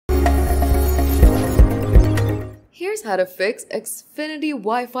Here's how to fix Xfinity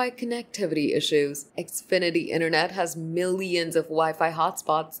Wi-Fi connectivity issues. Xfinity Internet has millions of Wi-Fi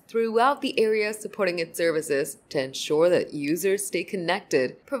hotspots throughout the area supporting its services to ensure that users stay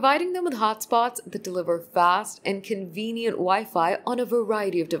connected, providing them with hotspots that deliver fast and convenient Wi-Fi on a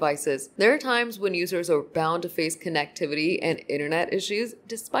variety of devices. There are times when users are bound to face connectivity and internet issues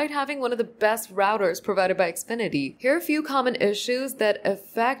despite having one of the best routers provided by Xfinity. Here are a few common issues that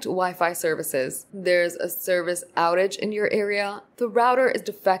affect Wi-Fi services. There's a service outage in your area, the router is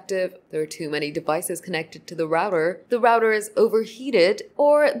defective, there are too many devices connected to the router is overheated,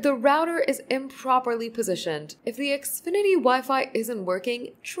 or the router is improperly positioned. If the Xfinity Wi-Fi isn't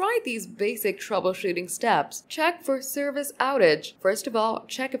working, try these basic troubleshooting steps. Check for service outage. First of all,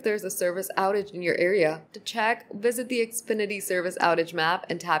 check if there's a service outage in your area. To check, visit the Xfinity service outage map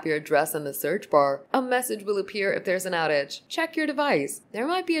and tap your address in the search bar. A message will appear if there's an outage. Check your device. There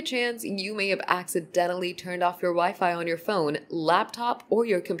might be a chance you may have accidentally turned off your Wi-Fi on your phone, laptop, or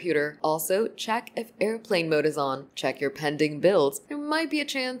your computer. Also, check if airplane mode is on. Check your pending bills. There might be a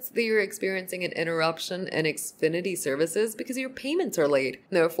chance that you're experiencing an interruption in Xfinity services because your payments are late.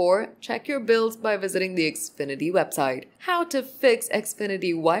 Therefore, check your bills by visiting the Xfinity website. How to fix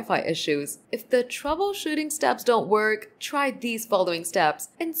Xfinity Wi-Fi issues. If the troubleshooting steps don't work, try these following steps.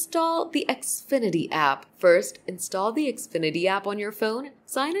 Install the Xfinity app. First, install the Xfinity app on your phone,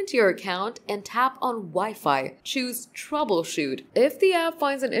 sign into your account, and tap on Wi-Fi. Choose Troubleshoot. If the app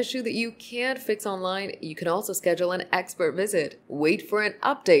finds an issue that you can't fix online, you can also schedule an expert visit. Wait for an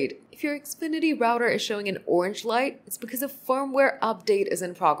update. If your Xfinity router is showing an orange light, it's because a firmware update is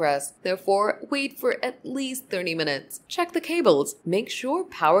in progress. Therefore, wait for at least 30 minutes. Check the cables. Make sure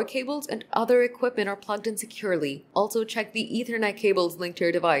power cables and other equipment are plugged in securely. Also check the Ethernet cables linked to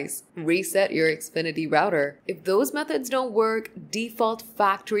your device. Reset your Xfinity router. If those methods don't work, default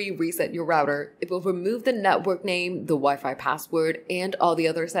factory reset your router. It will remove the network name, the Wi-Fi password, and all the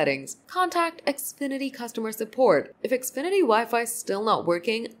other settings. Contact Xfinity customer support. If Xfinity Wi-Fi is still not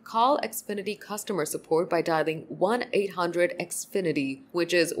working, call Xfinity customer support by dialing 1-800-XFINITY,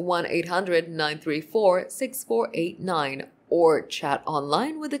 which is 1-800-934-6489, or chat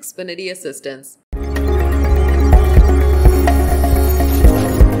online with Xfinity assistance.